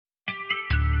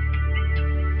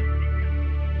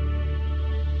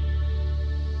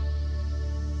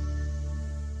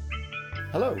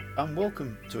Hello and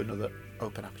welcome to another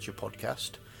Open Aperture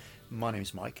podcast. My name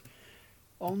is Mike.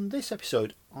 On this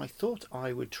episode I thought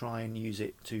I would try and use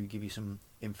it to give you some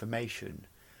information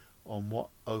on what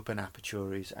Open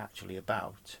Aperture is actually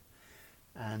about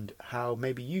and how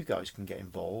maybe you guys can get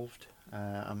involved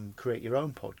and create your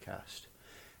own podcast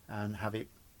and have it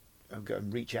go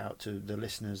and reach out to the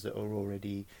listeners that are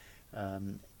already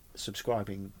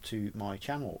subscribing to my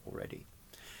channel already.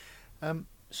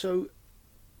 So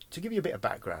to give you a bit of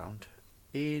background,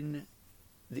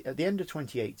 at the end of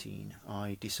 2018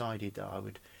 I decided that I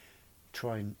would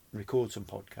try and record some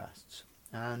podcasts,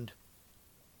 and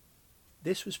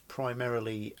this was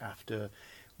primarily after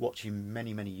watching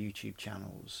many YouTube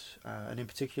channels, and in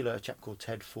particular a chap called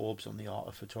Ted Forbes on the art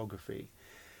of photography,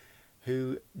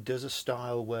 who does a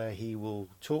style where he will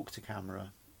talk to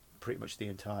camera pretty much the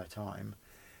entire time,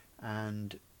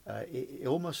 and it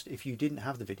almost, if you didn't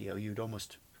have the video, you'd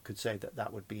almost could say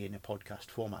that would be in a podcast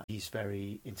format. He's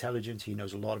very intelligent, he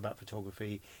knows a lot about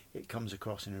photography, it comes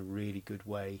across in a really good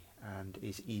way and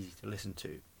is easy to listen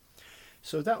to.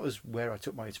 So that was where I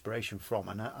took my inspiration from,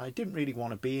 and I didn't really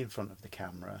want to be in front of the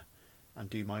camera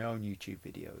and do my own YouTube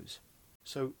videos.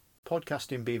 So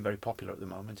podcasting being very popular at the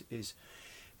moment is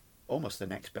almost the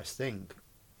next best thing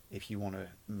if you want to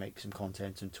make some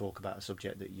content and talk about a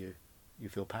subject that you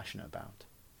feel passionate about.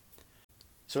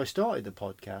 So I started the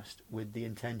podcast with the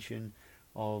intention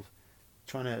of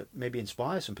trying to maybe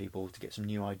inspire some people to get some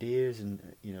new ideas and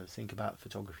think about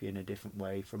photography in a different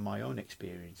way from my own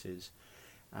experiences.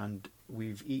 And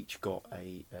we've each got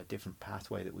a different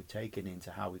pathway that we've taken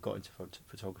into how we got into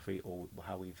photography, or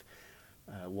how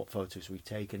what photos we've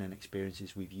taken and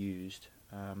experiences we've used.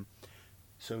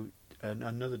 So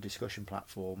another discussion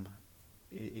platform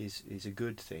is a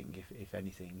good thing, if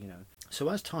anything. So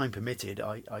as time permitted,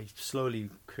 I slowly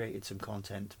created some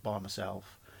content by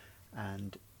myself,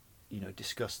 and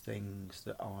discussed things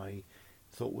that I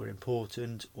thought were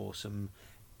important, or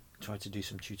tried to do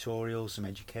some tutorials, some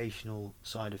educational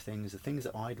side of things, the things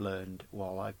that I'd learned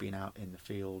while I've been out in the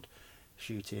field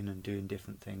shooting and doing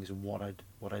different things, and what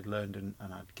I'd learned and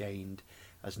I'd gained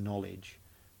as knowledge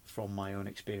from my own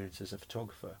experience as a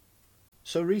photographer.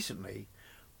 So recently,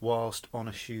 whilst on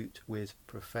a shoot with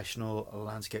professional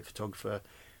landscape photographer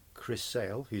Chris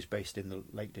Sale, who's based in the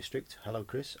Lake District. Hello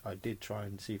Chris, I did try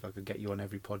and see if I could get you on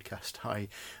every podcast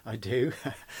I do.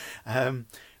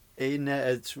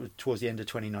 Towards the end of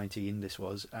 2019 this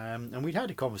was, and we'd had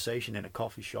a conversation in a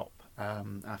coffee shop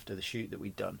after the shoot that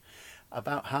we'd done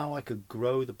about how I could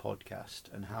grow the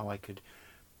podcast and how I could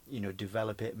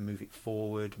develop it and move it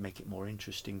forward, make it more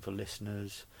interesting for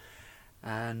listeners.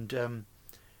 And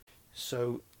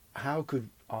so how could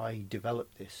I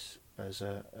develop this as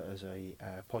a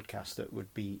podcast that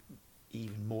would be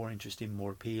even more interesting,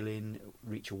 more appealing,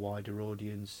 reach a wider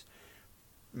audience,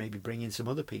 maybe bring in some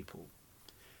other people?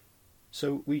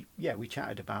 So we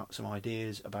chatted about some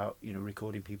ideas about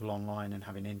recording people online and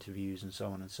having interviews and so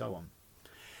on and so on.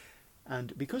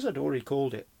 And because I'd already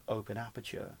called it Open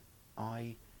Aperture,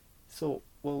 I thought,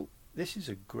 well, this is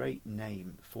a great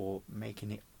name for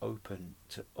making it open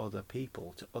to other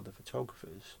people, to other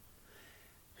photographers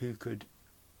who could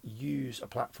use a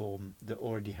platform that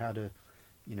already had a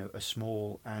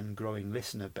small and growing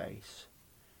listener base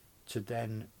to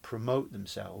then promote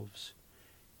themselves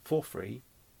for free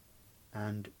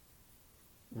and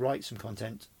write some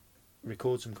content,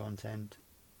 record some content,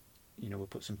 we'll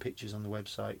put some pictures on the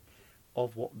website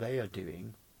of what they are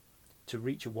doing to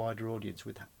reach a wider audience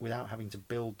without having to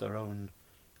build their own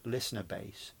listener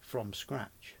base from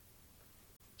scratch.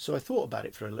 So I thought about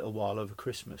it for a little while over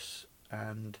Christmas,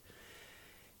 and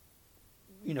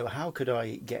how could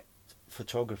I get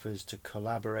photographers to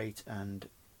collaborate and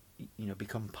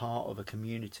become part of a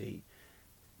community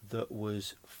that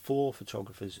was for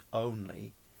photographers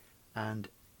only, and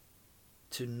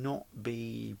to not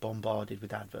be bombarded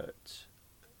with adverts,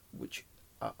 which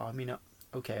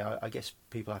I guess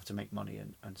people have to make money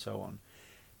and so on,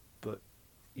 but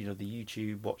the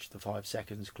YouTube watch the 5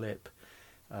 seconds clip,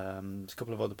 there's a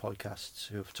couple of other podcasts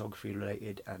who are photography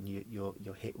related, and you're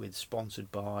hit with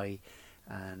sponsored by,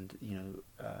 and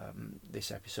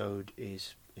this episode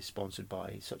is sponsored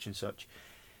by such and such,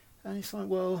 and it's like,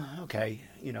 well, okay,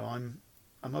 I'm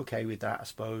okay with that, I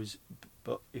suppose,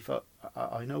 but if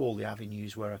I know all the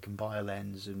avenues where I can buy a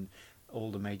lens and all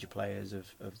the major players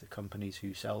of the companies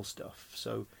who sell stuff,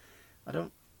 so I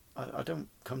don't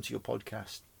come to your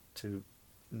podcast to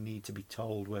need to be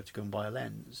told where to go and buy a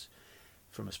lens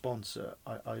from a sponsor.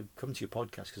 I come to your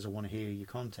podcast because I want to hear your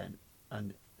content,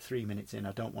 and 3 minutes in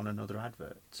I don't want another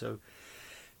advert. So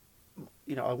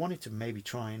I wanted to maybe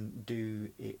try and do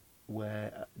it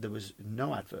where there was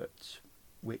no adverts,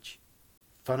 which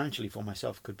financially for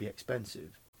myself could be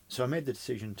expensive. So I made the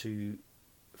decision to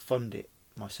fund it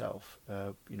myself,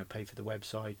 pay for the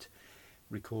website,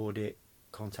 record it,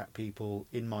 contact people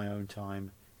in my own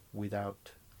time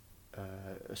without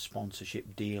a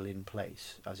sponsorship deal in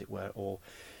place, as it were, or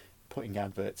putting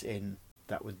adverts in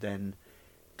that would then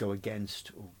go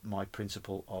against my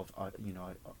principle of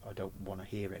I don't want to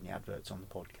hear any adverts on the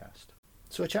podcast.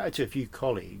 So I chatted to a few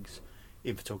colleagues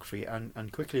in photography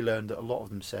and quickly learned that a lot of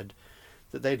them said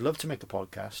that they'd love to make a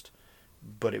podcast,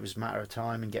 but it was a matter of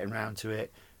time and getting around to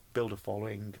it. Build a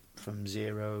following from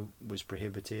zero was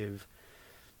prohibitive.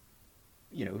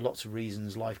 Lots of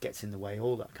reasons, life gets in the way,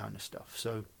 all that kind of stuff.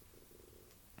 So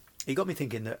it got me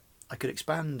thinking that I could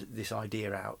expand this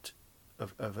idea out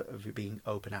of it being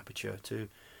open aperture to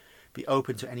be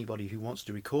open to anybody who wants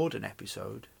to record an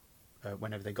episode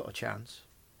whenever they got a chance,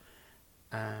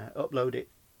 upload it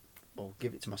or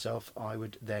give it to myself. I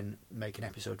would then make an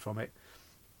episode from it,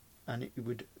 and it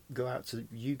would go out to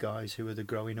you guys who are the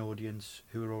growing audience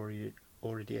who are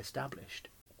already established.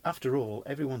 After all,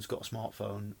 everyone's got a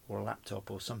smartphone or a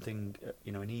laptop or something,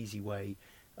 an easy way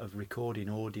of recording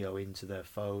audio into their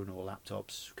phone or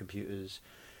laptops, computers,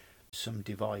 some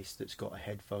device that's got a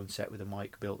headphone set with a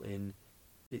mic built in.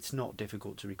 It's not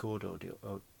difficult to record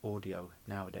audio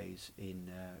nowadays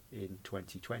in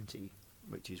 2020,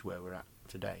 which is where we're at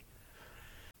today.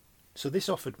 So this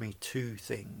offered me two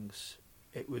things.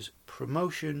 It was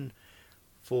promotion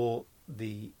for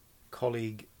the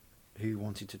colleague who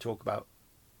wanted to talk about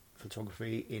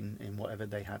photography in whatever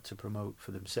they had to promote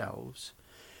for themselves.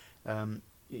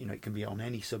 It can be on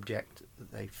any subject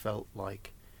that they felt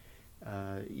like,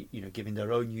 giving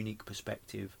their own unique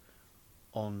perspective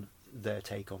on their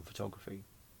take on photography.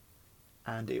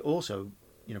 And it also,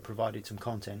 provided some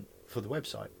content for the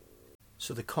website.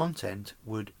 So the content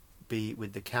would be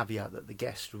with the caveat that the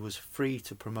guest was free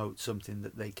to promote something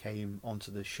that they came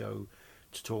onto the show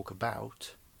to talk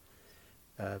about.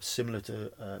 Similar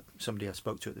to somebody I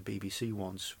spoke to at the BBC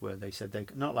once, where they said they're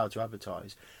not allowed to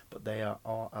advertise, but they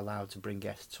are allowed to bring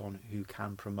guests on who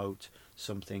can promote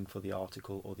something for the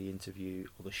article or the interview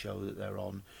or the show that they're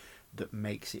on that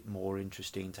makes it more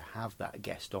interesting to have that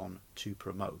guest on to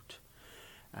promote.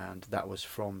 And that was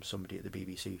from somebody at the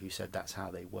BBC who said that's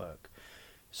how they work.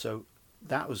 So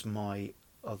that was my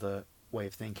other way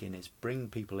of thinking, is bring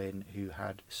people in who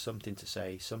had something to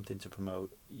say, something to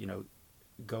promote,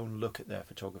 go and look at their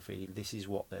photography. This is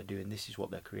what they're doing, this is what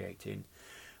they're creating,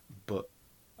 but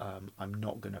I'm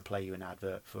not going to play you an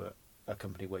advert for a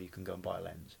company where you can go and buy a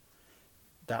lens.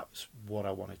 That's what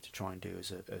I wanted to try and do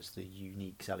as the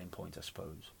unique selling point, I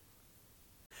suppose.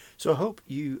 So I hope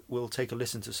you will take a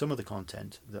listen to some of the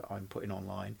content that I'm putting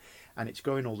online, and it's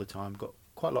growing all the time. Got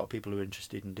quite a lot of people who are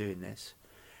interested in doing this.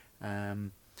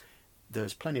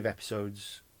 There's plenty of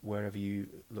episodes wherever you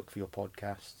look for your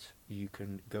podcasts. You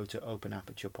can go to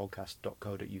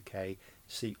openaperturepodcast.co.uk,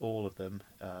 see all of them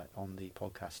on the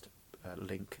podcast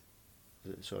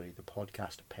the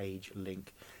podcast page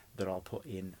link that I'll put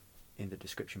in the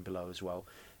description below as well.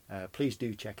 Please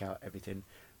do check out everything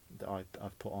that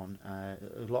I've put on. A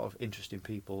lot of interesting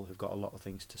people who've got a lot of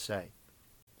things to say.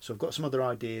 So I've got some other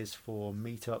ideas for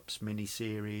meetups,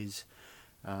 mini-series.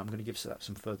 I'm going to give that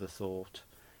some further thought.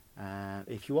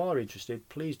 If you are interested,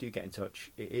 please do get in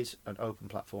touch. It is an open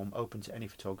platform, open to any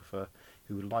photographer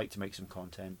who would like to make some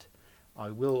content.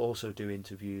 I will also do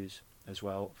interviews as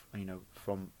well,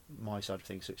 from my side of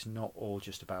things. So it's not all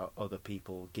just about other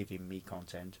people giving me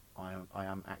content. I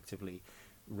am actively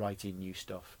writing new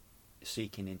stuff,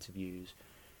 seeking interviews,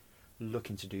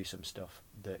 looking to do some stuff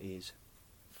that is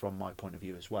from my point of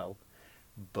view as well.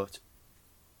 But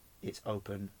it's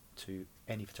open to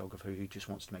any photographer who just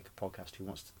wants to make a podcast, who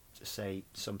wants to say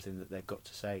something that they've got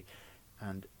to say.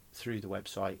 And through the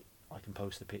website, I can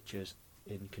post the pictures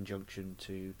in conjunction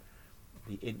to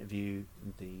the interview,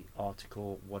 the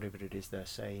article, whatever it is they're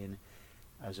saying,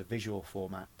 as a visual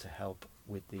format to help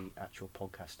with the actual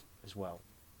podcast as well.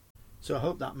 So I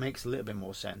hope that makes a little bit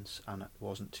more sense and it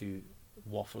wasn't too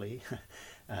waffly,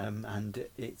 and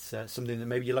it's something that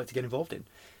maybe you'd like to get involved in.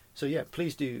 So yeah,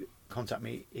 please do contact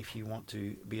me if you want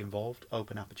to be involved.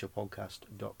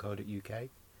 openaperturepodcast.co.uk, and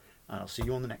I'll see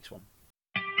you on the next one.